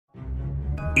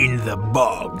in the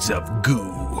bogs of goo,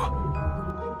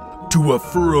 to a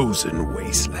frozen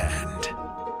wasteland,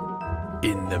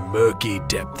 in the murky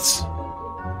depths,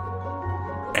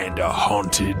 and a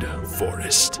haunted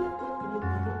forest.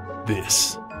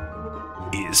 This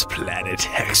is Planet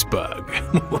HEXBUG.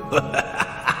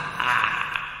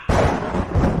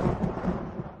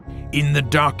 In the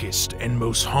darkest and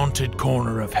most haunted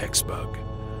corner of HEXBUG,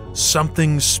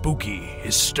 something spooky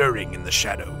is stirring in the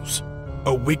shadows.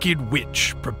 A wicked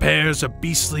witch prepares a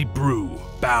beastly brew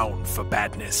bound for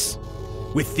badness.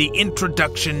 With the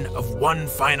introduction of one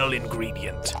final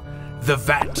ingredient, the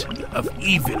vat of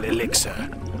evil elixir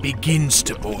begins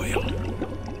to boil.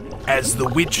 As the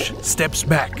witch steps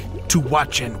back to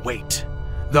watch and wait,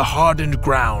 the hardened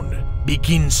ground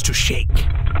begins to shake.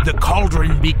 The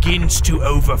cauldron begins to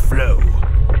overflow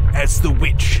as the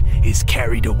witch is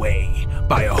carried away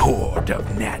by a horde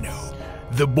of nano.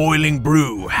 The boiling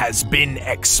brew has been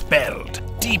expelled.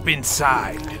 Deep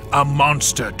inside, a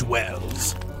monster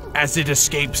dwells. As it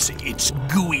escapes its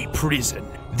gooey prison,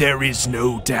 there is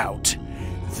no doubt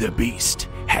the beast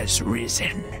has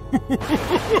risen.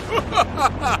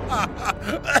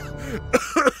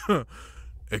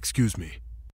 Excuse me.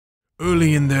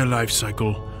 Early in their life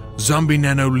cycle, zombie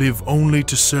nano live only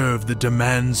to serve the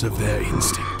demands of their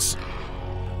instincts.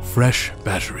 Fresh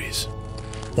batteries.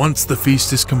 Once the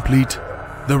feast is complete,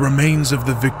 the remains of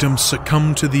the victim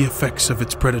succumb to the effects of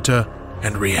its predator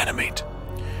and reanimate.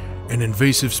 An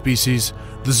invasive species,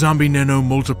 the zombie nano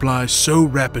multiply so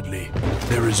rapidly,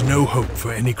 there is no hope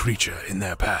for any creature in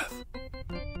their path.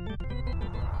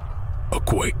 A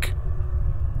quake.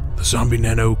 The zombie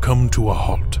nano come to a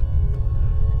halt.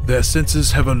 Their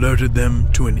senses have alerted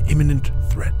them to an imminent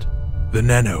threat. The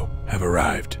nano have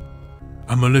arrived.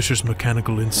 A malicious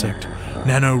mechanical insect,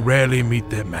 nano rarely meet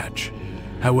their match.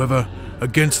 However,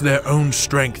 against their own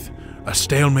strength, a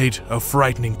stalemate of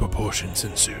frightening proportions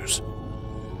ensues.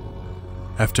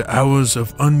 After hours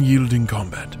of unyielding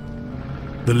combat,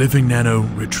 the living nano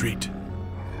retreat.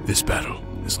 This battle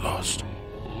is lost.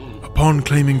 Upon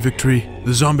claiming victory,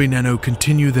 the zombie nano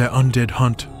continue their undead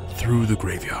hunt through the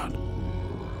graveyard.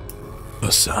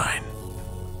 A sign.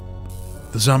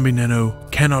 The zombie nano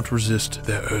cannot resist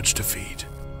their urge to feed.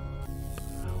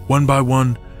 One by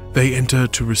one, they enter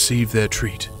to receive their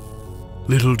treat.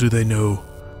 Little do they know,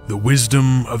 the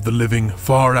wisdom of the living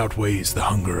far outweighs the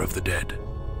hunger of the dead.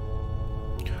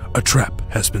 A trap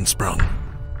has been sprung.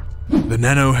 The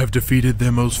nano have defeated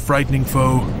their most frightening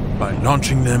foe by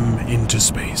launching them into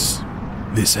space.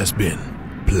 This has been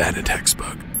Planet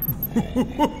HEXBUG.